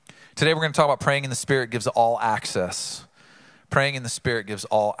Today we're going to talk about praying in the Spirit gives all access. Praying in the Spirit gives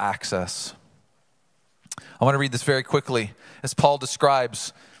all access. I want to read this very quickly as Paul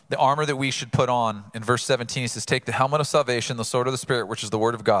describes the armor that we should put on. In verse 17, he says, take the helmet of salvation, the sword of the Spirit, which is the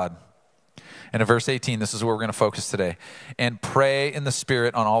word of God. And in verse 18, this is where we're going to focus today. And pray in the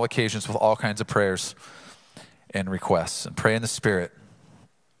Spirit on all occasions with all kinds of prayers and requests. And pray in the Spirit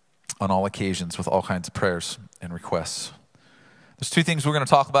on all occasions with all kinds of prayers and requests. There's two things we're going to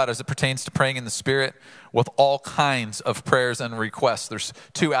talk about as it pertains to praying in the Spirit with all kinds of prayers and requests. There's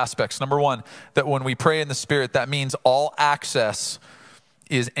two aspects. Number one, that when we pray in the Spirit, that means all access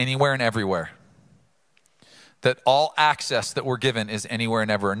is anywhere and everywhere. That all access that we're given is anywhere and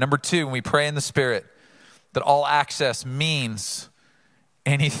everywhere. Number two, when we pray in the Spirit, that all access means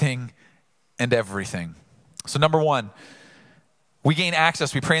anything and everything. So number one, we gain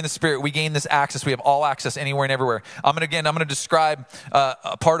access. We pray in the Spirit. We gain this access. We have all access anywhere and everywhere. I'm going to describe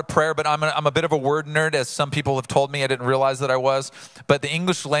a part of prayer, but I'm a bit of a word nerd, as some people have told me. I didn't realize that I was. But the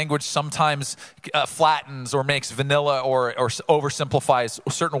English language sometimes flattens or makes vanilla or oversimplifies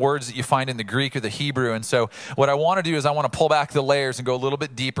certain words that you find in the Greek or the Hebrew. And so what I want to do is I want to pull back the layers and go a little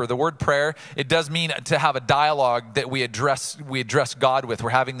bit deeper. The word prayer, it does mean to have a dialogue that we address God with. We're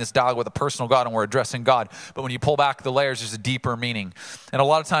having this dialogue with a personal God and we're addressing God. But when you pull back the layers, there's a deeper meaning. And a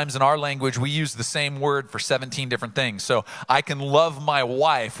lot of times in our language, we use the same word for 17 different things. So I can love my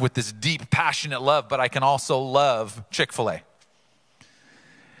wife with this deep, passionate love, but I can also love Chick-fil-A,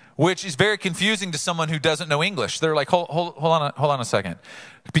 which is very confusing to someone who doesn't know English. They're like, hold on a second.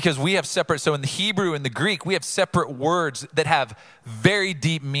 Because we have separate, so in the Hebrew and the Greek, we have separate words that have very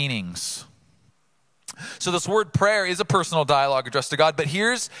deep meanings. So this word prayer is a personal dialogue addressed to God, but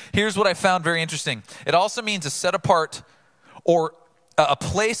here's what I found very interesting. It also means a set apart or a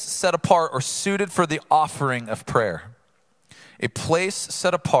place set apart or suited for the offering of prayer. A place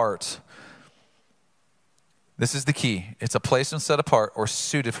set apart. This is the key. It's a place set apart or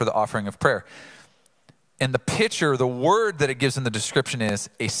suited for the offering of prayer. And the picture, the word that it gives in the description is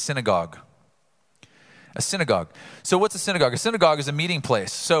a synagogue. A synagogue. So what's a synagogue? A synagogue is a meeting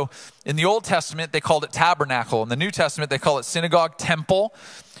place. So in the Old Testament, they called it tabernacle. In the New Testament, they call it synagogue, temple.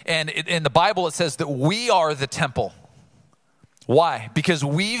 And in the Bible, it says that we are the temple. Why? Because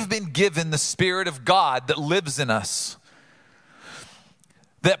we've been given the Spirit of God that lives in us.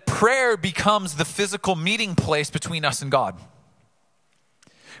 That prayer becomes the physical meeting place between us and God.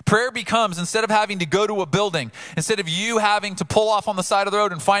 Prayer becomes, instead of having to go to a building, instead of you having to pull off on the side of the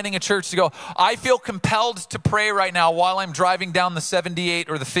road and finding a church to go, I feel compelled to pray right now while I'm driving down the 78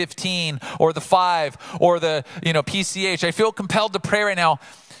 or the 15 or the 5 or the PCH. I feel compelled to pray right now.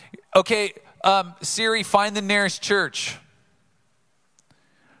 Okay, Siri, find the nearest church.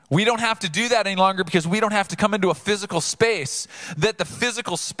 We don't have to do that any longer because we don't have to come into a physical space. That the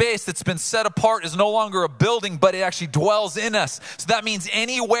physical space that's been set apart is no longer a building, but it actually dwells in us. So that means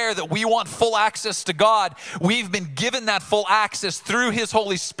anywhere that we want full access to God, we've been given that full access through His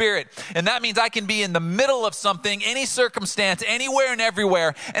Holy Spirit. And that means I can be in the middle of something, any circumstance, anywhere and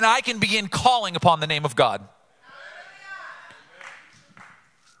everywhere, and I can begin calling upon the name of God.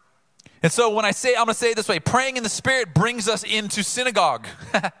 And so when I'm going to say it this way, praying in the Spirit brings us into synagogue.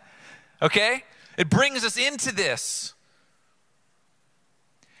 Okay? It brings us into this.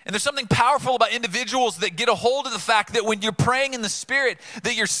 And there's something powerful about individuals that get a hold of the fact that when you're praying in the Spirit,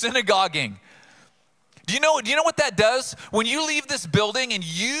 that you're synagoguing. Do you know what that does? When you leave this building and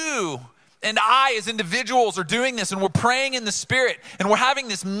you and I as individuals are doing this and we're praying in the Spirit and we're having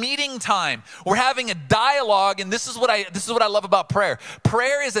this meeting time. We're having a dialogue, and this is what I love about prayer.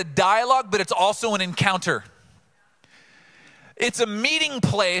 Prayer is a dialogue, but it's also an encounter. It's a meeting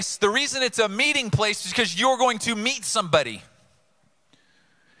place. The reason it's a meeting place is because you're going to meet somebody.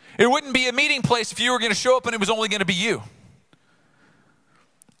 It wouldn't be a meeting place if you were going to show up and it was only going to be you.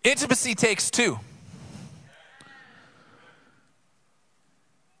 Intimacy takes two.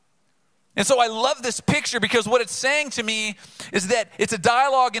 And so I love this picture because what it's saying to me is that it's a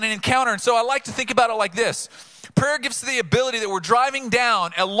dialogue and an encounter. And so I like to think about it like this. Prayer gives the ability that we're driving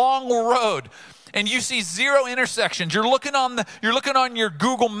down a long road and you see zero intersections. You're looking on your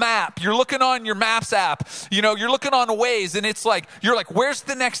Google map. You're looking on your Maps app. You're looking on Waze, and it's like, you're like, where's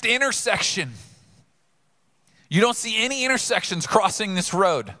the next intersection? You don't see any intersections crossing this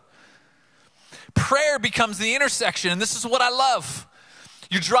road. Prayer becomes the intersection, and this is what I love.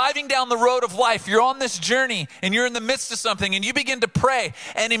 You're driving down the road of life. You're on this journey and you're in the midst of something and you begin to pray.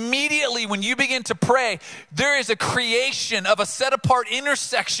 And immediately when you begin to pray, there is a creation of a set apart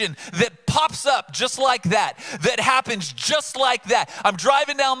intersection that pops up just like that happens just like that. I'm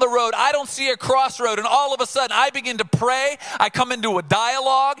driving down the road. I don't see a crossroad. And all of a sudden I begin to pray. I come into a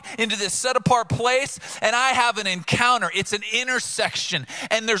dialogue, into this set apart place, and I have an encounter. It's an intersection.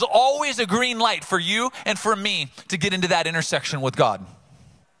 And there's always a green light for you and for me to get into that intersection with God.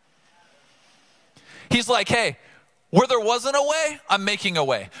 He's like, hey, where there wasn't a way, I'm making a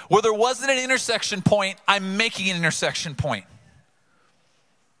way. Where there wasn't an intersection point, I'm making an intersection point.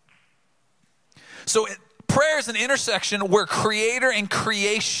 So prayer is an intersection where creator and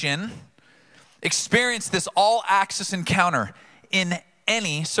creation experience this all-access encounter in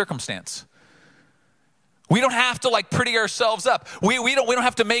any circumstance. We don't have to like pretty ourselves up. We don't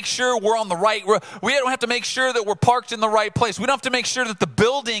have to make sure we're on the right. We don't have to make sure that we're parked in the right place. We don't have to make sure that the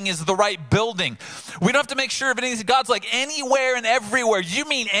building is the right building. We don't have to make sure of anything. God's like anywhere and everywhere. You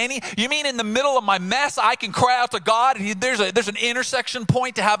mean in the middle of my mess, I can cry out to God. And there's an intersection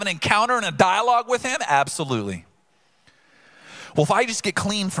point to have an encounter and a dialogue with him? Absolutely. Well, if I just get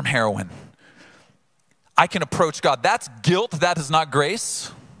clean from heroin, I can approach God. That's guilt. That is not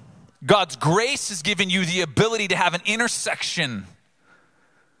grace. God's grace has given you the ability to have an intersection.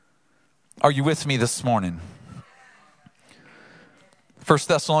 Are you with me this morning? 1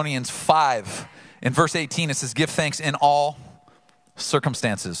 Thessalonians 5, in verse 18, it says, give thanks in all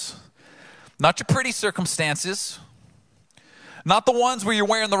circumstances. Not your pretty circumstances. Not the ones where you're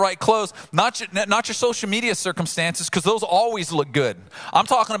wearing the right clothes. Not your social media circumstances, because those always look good. I'm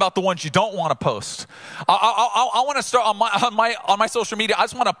talking about the ones you don't want to post. I want to start on my social media. I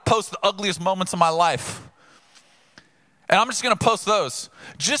just want to post the ugliest moments of my life. And I'm just going to post those.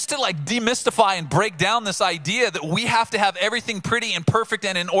 Just to like demystify and break down this idea that we have to have everything pretty and perfect,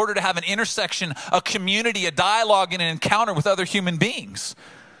 and in order to have an intersection, a community, a dialogue, and an encounter with other human beings.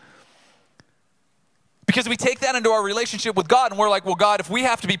 Because we take that into our relationship with God and we're like, well, God, if we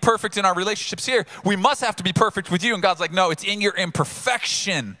have to be perfect in our relationships here, we must have to be perfect with you. And God's like, no, it's in your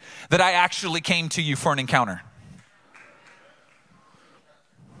imperfection that I actually came to you for an encounter.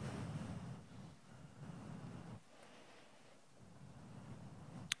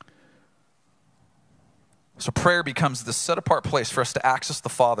 So prayer becomes this set apart place for us to access the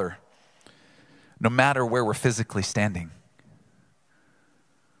Father no matter where we're physically standing.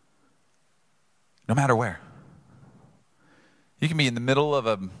 No matter where. You can be in the middle of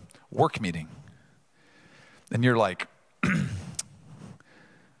a work meeting and you're like,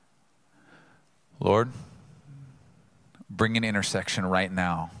 Lord, bring an intersection right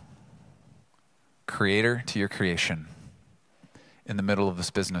now. Creator to your creation in the middle of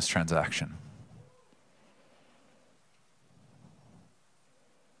this business transaction.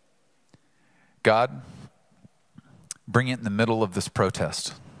 God, bring it in the middle of this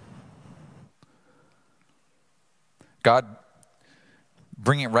protest. God,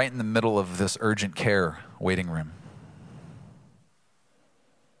 bring it right in the middle of this urgent care waiting room.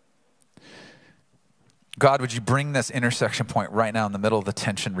 God, would you bring this intersection point right now in the middle of the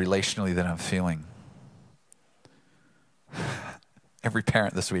tension relationally that I'm feeling? Every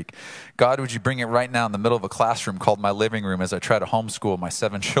parent this week. God, would you bring it right now in the middle of a classroom called my living room as I try to homeschool my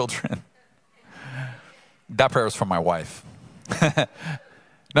 7 children? That prayer was from my wife.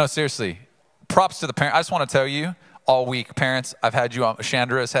 No, seriously. Props to the parent. I just want to tell you, all week, parents, I've had you on,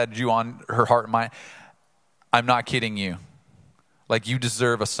 Chandra has had you on her heart and mind. I'm not kidding you. Like, you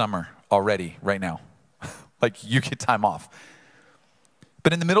deserve a summer already, right now. Like, you get time off.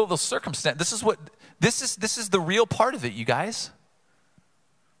 But in the middle of those circumstances, this is the real part of it, you guys.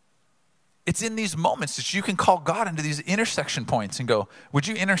 It's in these moments that you can call God into these intersection points and go, would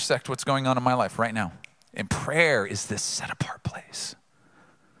you intersect what's going on in my life right now? And prayer is this set apart place.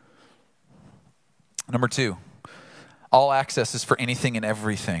 Number 2. All access is for anything and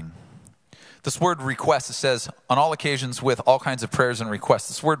everything. This word request, it says, on all occasions with all kinds of prayers and requests.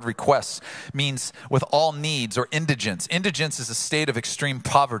 This word request means with all needs or indigence. Indigence is a state of extreme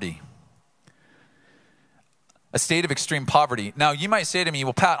poverty. A state of extreme poverty. Now, you might say to me,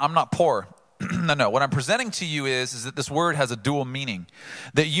 well, Pat, I'm not poor. No. What I'm presenting to you is that this word has a dual meaning.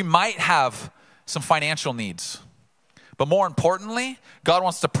 That you might have some financial needs. But more importantly, God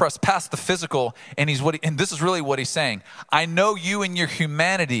wants to press past the physical, and this is really what he's saying. I know you in your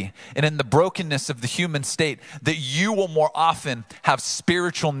humanity and in the brokenness of the human state, that you will more often have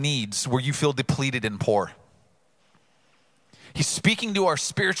spiritual needs where you feel depleted and poor. He's speaking to our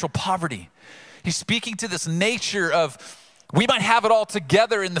spiritual poverty. He's speaking to this nature of, we might have it all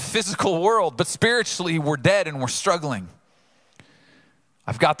together in the physical world, but spiritually we're dead and we're struggling.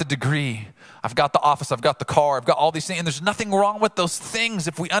 I've got the degree. I've got the office. I've got the car. I've got all these things. And there's nothing wrong with those things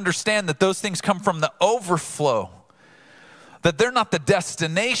if we understand that those things come from the overflow, that they're not the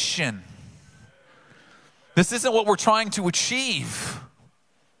destination. This isn't what we're trying to achieve.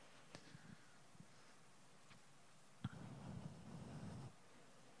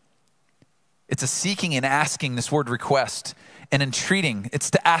 It's a seeking and asking, this word request, and entreating.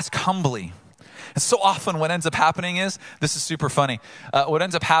 It's to ask humbly. And so often what ends up happening is, this is super funny, what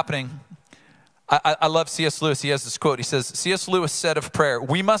ends up happening, I love C.S. Lewis. He has this quote. He says, C.S. Lewis said of prayer,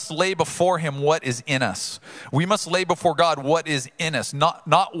 we must lay before him what is in us. We must lay before God what is in us,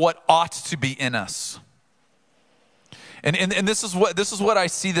 not what ought to be in us. And this is what I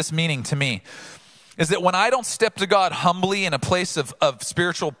see this meaning to me, is that when I don't step to God humbly in a place of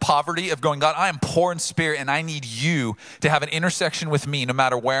spiritual poverty, of going, God, I am poor in spirit and I need you to have an intersection with me no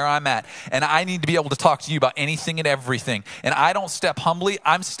matter where I'm at. And I need to be able to talk to you about anything and everything. And I don't step humbly.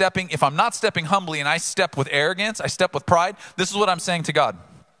 If I'm not stepping humbly and I step with arrogance, I step with pride, this is what I'm saying to God.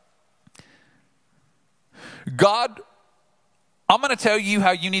 God, I'm going to tell you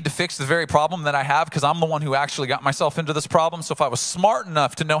how you need to fix the very problem that I have, because I'm the one who actually got myself into this problem. So if I was smart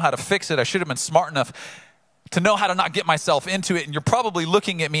enough to know how to fix it, I should have been smart enough to know how to not get myself into it. And you're probably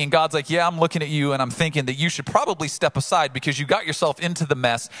looking at me and God's like, yeah, I'm looking at you and I'm thinking that you should probably step aside because you got yourself into the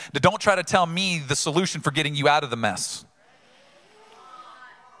mess. Don't try to tell me the solution for getting you out of the mess.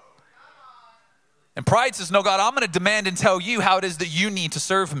 And pride says, no, God, I'm going to demand and tell you how it is that you need to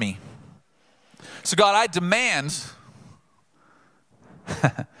serve me. So God, I demand...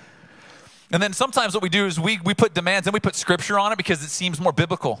 And then sometimes what we do is we put demands and we put scripture on it because it seems more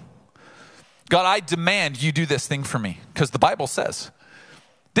biblical. God, I demand you do this thing for me because the Bible says.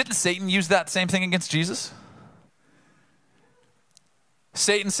 Didn't Satan use that same thing against Jesus?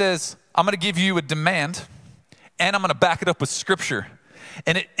 Satan says, I'm going to give you a demand and I'm going to back it up with scripture.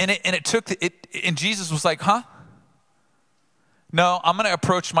 And Jesus was like, huh? No, I'm going to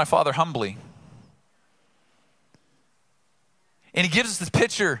approach my Father humbly. And he gives us this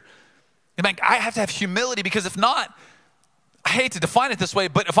picture. And like, I have to have humility, because if not, I hate to define it this way,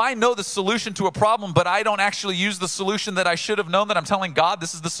 but if I know the solution to a problem, but I don't actually use the solution that I should have known, that I'm telling God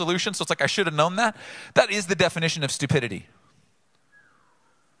this is the solution, so it's like I should have known that, that is the definition of stupidity.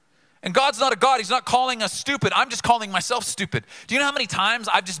 And God's not a God. He's not calling us stupid. I'm just calling myself stupid. Do you know how many times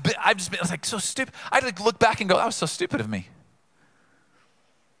I've just been I was like, so stupid. I'd like look back and go, that was so stupid of me.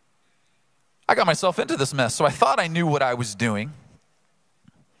 I got myself into this mess, so I thought I knew what I was doing.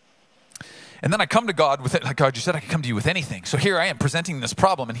 And then I come to God with it, like, God, you said I could come to you with anything. So here I am presenting this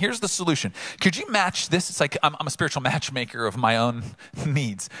problem, and here's the solution. Could you match this? It's like I'm a spiritual matchmaker of my own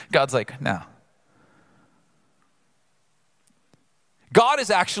needs. God's like, no. God is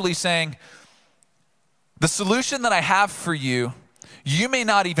actually saying, the solution that I have for you, you may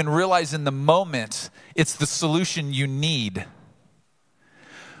not even realize in the moment it's the solution you need.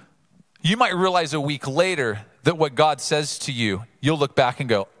 You might realize a week later that what God says to you, you'll look back and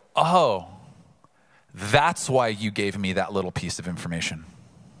go, oh, that's why you gave me that little piece of information.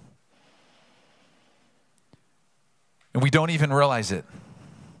 And we don't even realize it.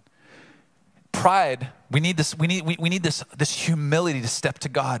 Pride, we need this humility to step to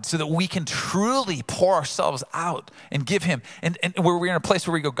God so that we can truly pour ourselves out and give him. And where we're in a place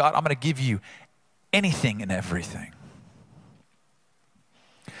where we go, God, I'm going to give you anything and everything.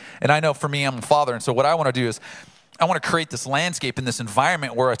 And I know for me, I'm a father, and so what I want to do is I want to create this landscape and this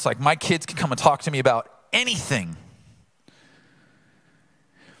environment where it's like my kids can come and talk to me about anything.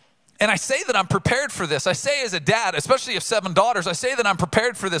 And I say that I'm prepared for this. I say as a dad, especially of 7 daughters, I say that I'm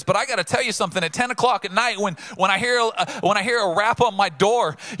prepared for this. But I got to tell you something. At 10 o'clock at night, when I hear a rap on my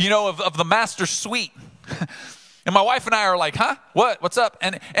door, of the master suite, and my wife and I are like, huh? What's up?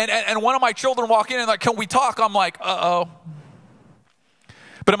 And one of my children walk in and like, can we talk? I'm like, uh-oh.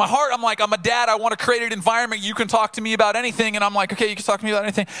 But in my heart, I'm like, I'm a dad. I want to create an environment. You can talk to me about anything. And I'm like, okay, you can talk to me about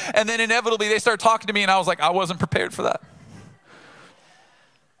anything. And then inevitably they start talking to me and I was like, I wasn't prepared for that.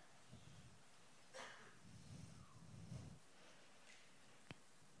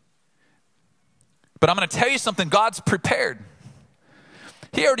 But I'm going to tell you something. God's prepared.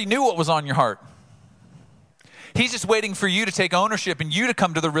 He already knew what was on your heart. He's just waiting for you to take ownership and you to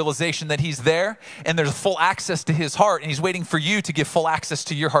come to the realization that he's there and there's full access to his heart, and he's waiting for you to give full access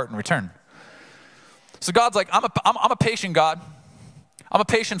to your heart in return. So God's like, I'm a patient God. I'm a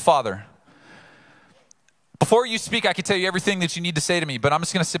patient Father. Before you speak, I can tell you everything that you need to say to me, but I'm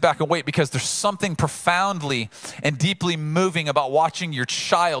just going to sit back and wait, because there's something profoundly and deeply moving about watching your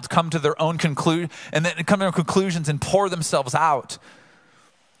child come to their own conclusion and then come to their conclusions and pour themselves out.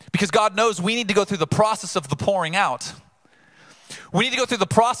 Because God knows we need to go through the process of the pouring out. We need to go through the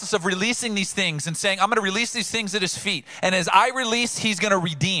process of releasing these things and saying, I'm going to release these things at his feet. And as I release, he's going to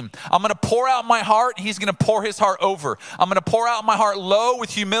redeem. I'm going to pour out my heart, and he's going to pour his heart over. I'm going to pour out my heart low with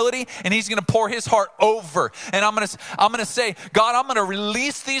humility, and he's going to pour his heart over. And I'm going to say, God, I'm going to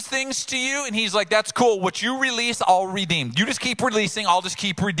release these things to you. And he's like, that's cool. What you release, I'll redeem. You just keep releasing, I'll just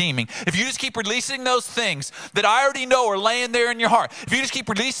keep redeeming. If you just keep releasing those things that I already know are laying there in your heart, if you just keep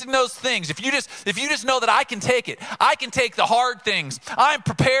releasing those things, if you just know that I can take it, I can take the hard things. I'm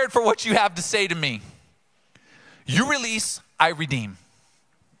prepared for what you have to say to me. You release, I redeem.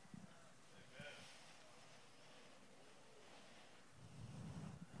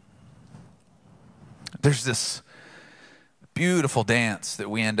 There's this beautiful dance that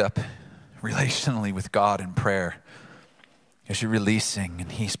we end up relationally with God in prayer. As you're releasing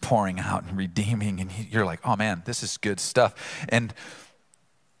and he's pouring out and redeeming, and you're like, oh man, this is good stuff. And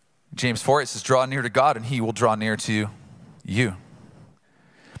James 4, it says, draw near to God and he will draw near to you.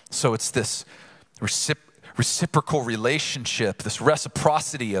 So it's this reciprocal relationship, this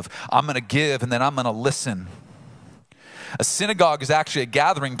reciprocity of I'm going to give and then I'm going to listen. A synagogue is actually a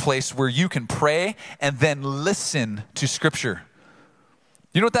gathering place where you can pray and then listen to Scripture.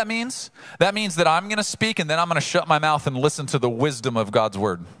 You know what that means? That means that I'm going to speak and then I'm going to shut my mouth and listen to the wisdom of God's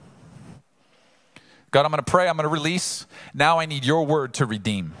word. God, I'm going to pray, I'm going to release. Now I need your word to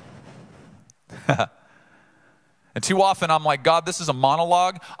redeem. And too often I'm like, God, this is a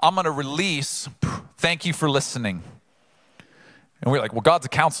monologue. I'm going to release. Thank you for listening. And we're like, well, God's a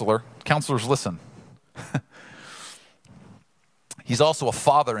counselor. Counselors listen. He's also a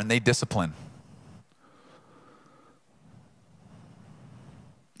father and they discipline.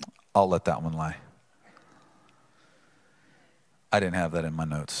 I'll let that one lie. I didn't have that in my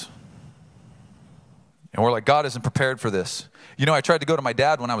notes. And we're like, God isn't prepared for this. You know, I tried to go to my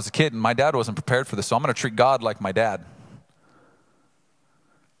dad when I was a kid, and my dad wasn't prepared for this, so I'm going to treat God like my dad.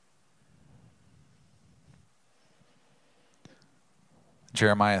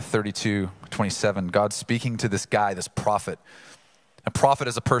 Jeremiah 32:27, God's speaking to this guy, this prophet. A prophet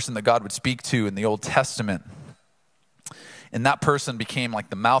is a person that God would speak to in the Old Testament. And that person became like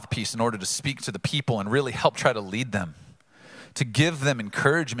the mouthpiece in order to speak to the people and really help try to lead them, to give them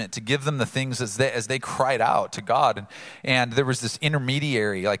encouragement, to give them the things as they cried out to God. And there was this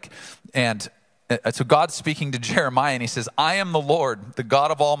intermediary, so God's speaking to Jeremiah, and he says, I am the Lord, the God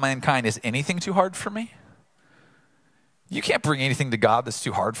of all mankind. Is anything too hard for me? You can't bring anything to God that's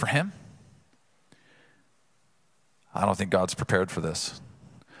too hard for him. I don't think God's prepared for this.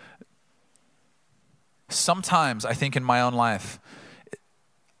 Sometimes I think in my own life,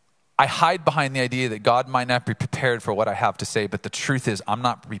 I hide behind the idea that God might not be prepared for what I have to say, but the truth is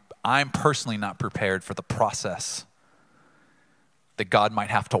I'm personally not prepared for the process that God might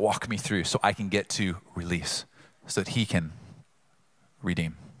have to walk me through so I can get to release, so that he can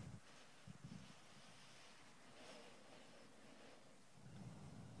redeem.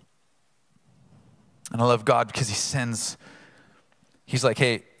 And I love God because he's like,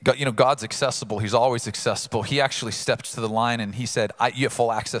 hey, God, God's accessible. He's always accessible. He actually stepped to the line and he said, you have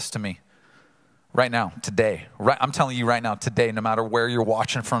full access to me right now, today. I'm telling you right now, today, no matter where you're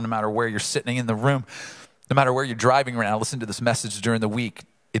watching from, no matter where you're sitting in the room, no matter where you're driving right now, listen to this message during the week.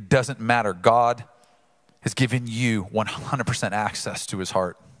 It doesn't matter. God has given you 100% access to his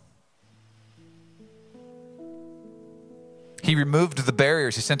heart. He removed the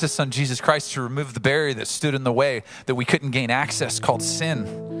barriers. He sent his son, Jesus Christ, to remove the barrier that stood in the way that we couldn't gain access, called sin.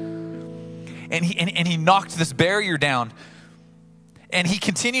 And he knocked this barrier down. And he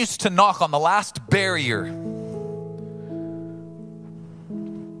continues to knock on the last barrier.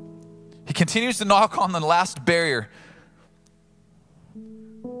 He continues to knock on the last barrier.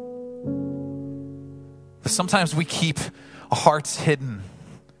 But sometimes we keep our hearts hidden.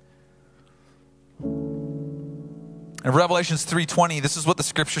 In Revelations 3:20, this is what the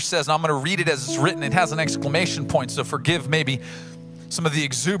scripture says. And I'm going to read it as it's written. It has an exclamation point, so forgive maybe some of the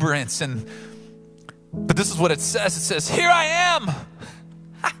exuberance. But this is what it says. It says, here I am.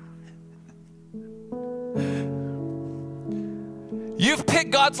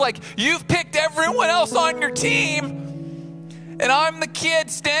 God's like, you've picked everyone else on your team. And I'm the kid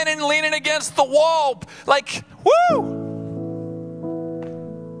standing, leaning against the wall. Like, woo!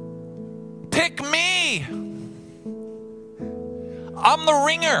 Pick me. I'm the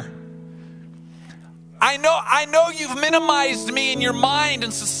ringer. I know you've minimized me in your mind,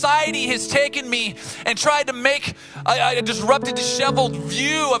 and society has taken me and tried to make a disrupted, disheveled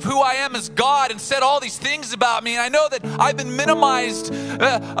view of who I am as God and said all these things about me. And I know that I've been minimized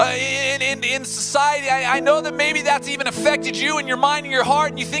in society. I know that maybe that's even affected you in your mind and your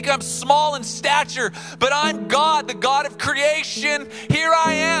heart, and you think I'm small in stature, but I'm God, the God of creation. Here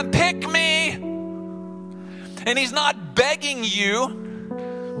I am, pick me. And he's not begging you.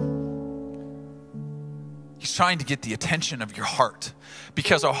 He's trying to get the attention of your heart,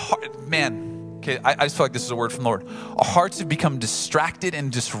 because our heart, man, okay, I just feel like this is a word from the Lord. Our hearts have become distracted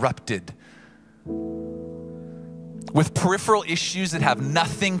and disrupted with peripheral issues that have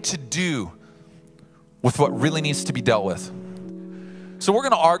nothing to do with what really needs to be dealt with. So we're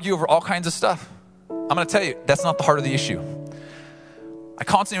going to argue over all kinds of stuff. I'm going to tell you, that's not the heart of the issue. I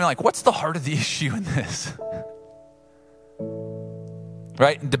constantly am like, what's the heart of the issue in this?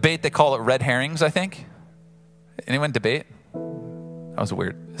 Right? In debate, they call it red herrings, I think. Anyone debate? That was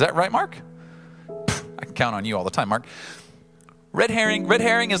weird. Is that right, Mark? I can count on you all the time, Mark. Red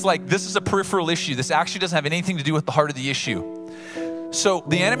herring is like, this is a peripheral issue. This actually doesn't have anything to do with the heart of the issue. So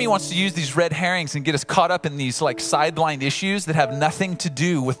the enemy wants to use these red herrings and get us caught up in these like sidelined issues that have nothing to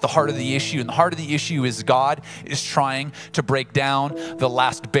do with the heart of the issue. And the heart of the issue is God is trying to break down the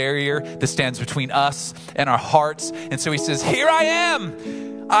last barrier that stands between us and our hearts. And so he says, here I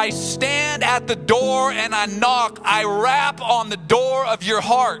am. I stand at the door and I knock. I rap on the door of your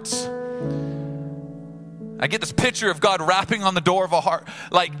heart. I get this picture of God rapping on the door of a heart,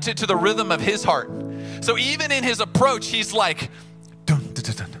 like to the rhythm of his heart. So even in his approach, he's like, dun, dun,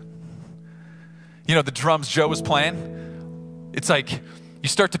 dun, dun. You know, the drums Joe was playing, it's like you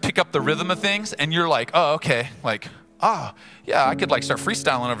start to pick up the rhythm of things and you're like, oh, okay, like, yeah, I could like start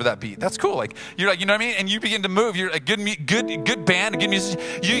freestyling over that beat. That's cool. Like, you're like, you know what I mean? And you begin to move. You're a good band, a good music.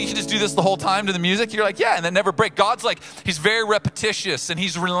 You can just do this the whole time to the music. You're like, yeah, and then never break. God's like, he's very repetitious and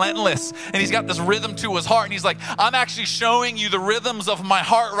he's relentless and he's got this rhythm to his heart. And he's like, I'm actually showing you the rhythms of my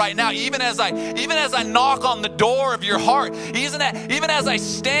heart right now. Even as I knock on the door of your heart, even as I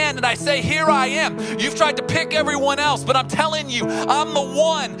stand and I say, here I am. You've tried to pick everyone else, but I'm telling you, I'm the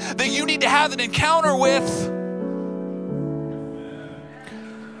one that you need to have an encounter with.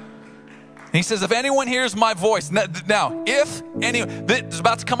 And he says, if anyone hears my voice, now, if anyone, there's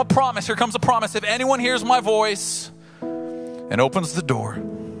about to come a promise. Here comes a promise. If anyone hears my voice and opens the door,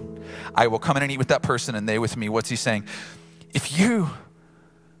 I will come in and eat with that person and they with me. What's he saying? If you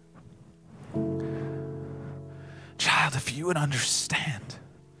would understand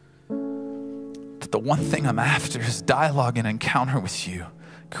that the one thing I'm after is dialogue and encounter with you,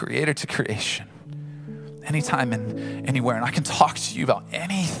 creator to creation, anytime and anywhere. And I can talk to you about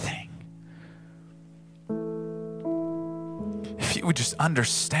anything. If you would just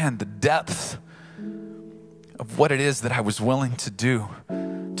understand the depth of what it is that I was willing to do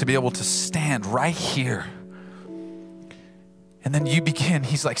to be able to stand right here. And then you begin,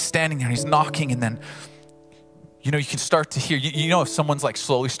 he's like standing there, he's knocking, and then, you know, you can start to hear, you know, if someone's like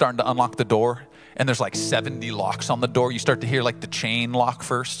slowly starting to unlock the door and there's like 70 locks on the door, you start to hear like the chain lock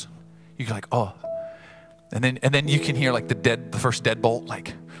first. You're like, oh. And then you can hear like the first deadbolt,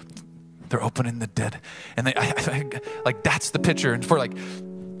 like, they're opening the dead. And like that's the picture. And for like,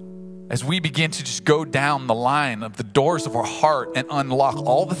 as we begin to just go down the line of the doors of our heart and unlock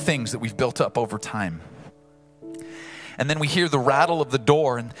all the things that we've built up over time. And then we hear the rattle of the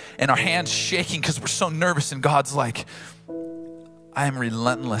door and our hands shaking because we're so nervous. And God's like, I am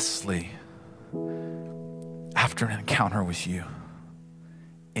relentlessly after an encounter with you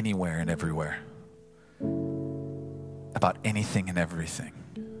anywhere and everywhere about anything and everything.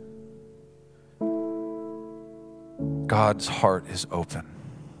 God's heart is open,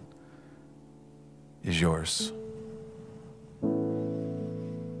 is yours.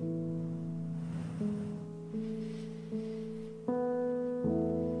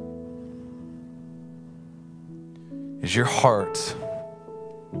 Is your heart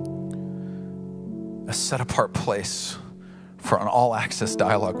a set apart place for an all access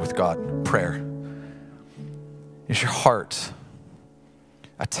dialogue with God, prayer? Is your heart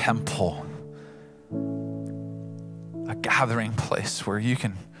a temple, a gathering place where you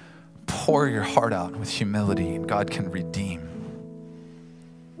can pour your heart out with humility and God can redeem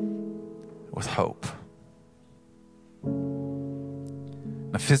with hope?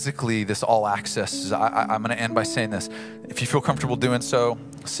 Now, physically, this all access is, I'm going to end by saying this. If you feel comfortable doing so,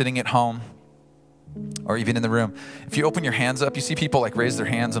 sitting at home or even in the room, if you open your hands up, you see people like raise their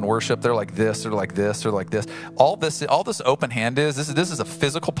hands in worship. They're like this or like this or like this. All this open hand is, this is a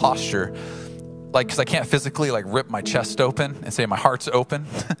physical posture. Like, because I can't physically like rip my chest open and say my heart's open.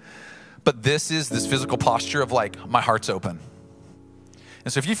 But this is this physical posture of like, my heart's open.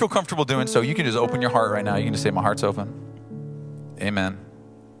 And so if you feel comfortable doing so, you can just open your heart right now. You can just say, my heart's open. Amen.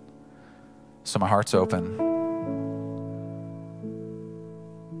 So my heart's open.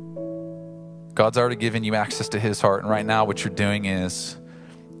 God's already given you access to his heart. And right now what you're doing is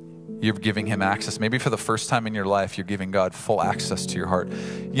you're giving him access. Maybe for the first time in your life, you're giving God full access to your heart.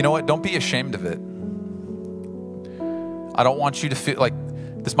 You know what? Don't be ashamed of it. I don't want you to feel like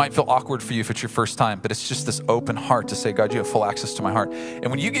this might feel awkward for you if it's your first time, but it's just this open heart to say, God, you have full access to my heart. And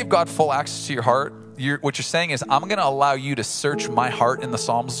when you give God full access to your heart, what you're saying is, I'm going to allow you to search my heart in the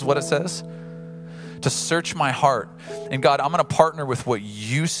Psalms, is what it says. To search my heart. And God, I'm going to partner with what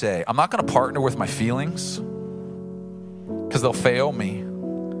you say. I'm not going to partner with my feelings because they'll fail me.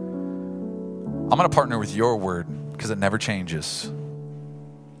 I'm going to partner with your word because it never changes.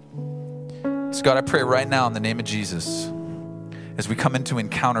 So God, I pray right now in the name of Jesus, as we come into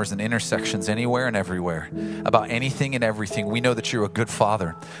encounters and intersections anywhere and everywhere about anything and everything, we know that you're a good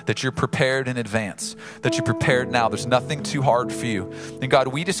Father, that you're prepared in advance, that you're prepared now. There's nothing too hard for you. And God,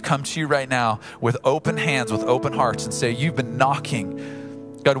 we just come to you right now with open hands, with open hearts and say, you've been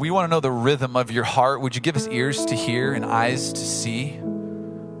knocking. God, we want to know the rhythm of your heart. Would you give us ears to hear and eyes to see?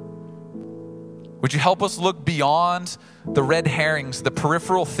 Would you help us look beyond the red herrings, the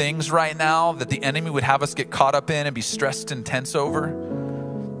peripheral things right now that the enemy would have us get caught up in and be stressed and tense over?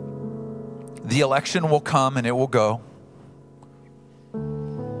 The election will come and it will go.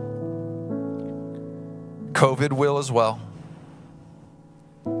 COVID will as well.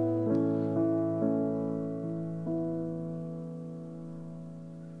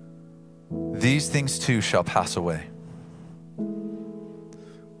 These things too shall pass away.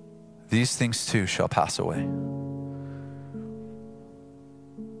 These things too shall pass away.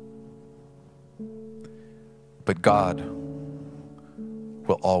 But God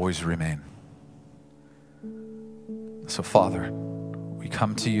will always remain. So Father, we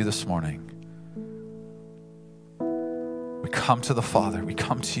come to you this morning. We come to the Father. We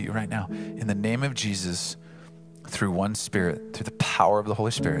come to you right now in the name of Jesus, through one Spirit, through the power of the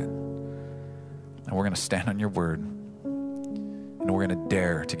Holy Spirit. And we're going to stand on your word. And we're going to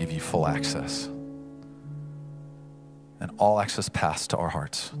dare to give you full access. And all access pass to our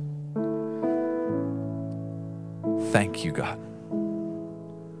hearts. Thank you, God.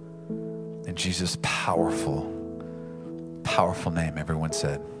 In Jesus' powerful, powerful name, everyone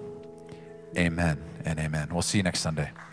said, amen and amen. We'll see you next Sunday.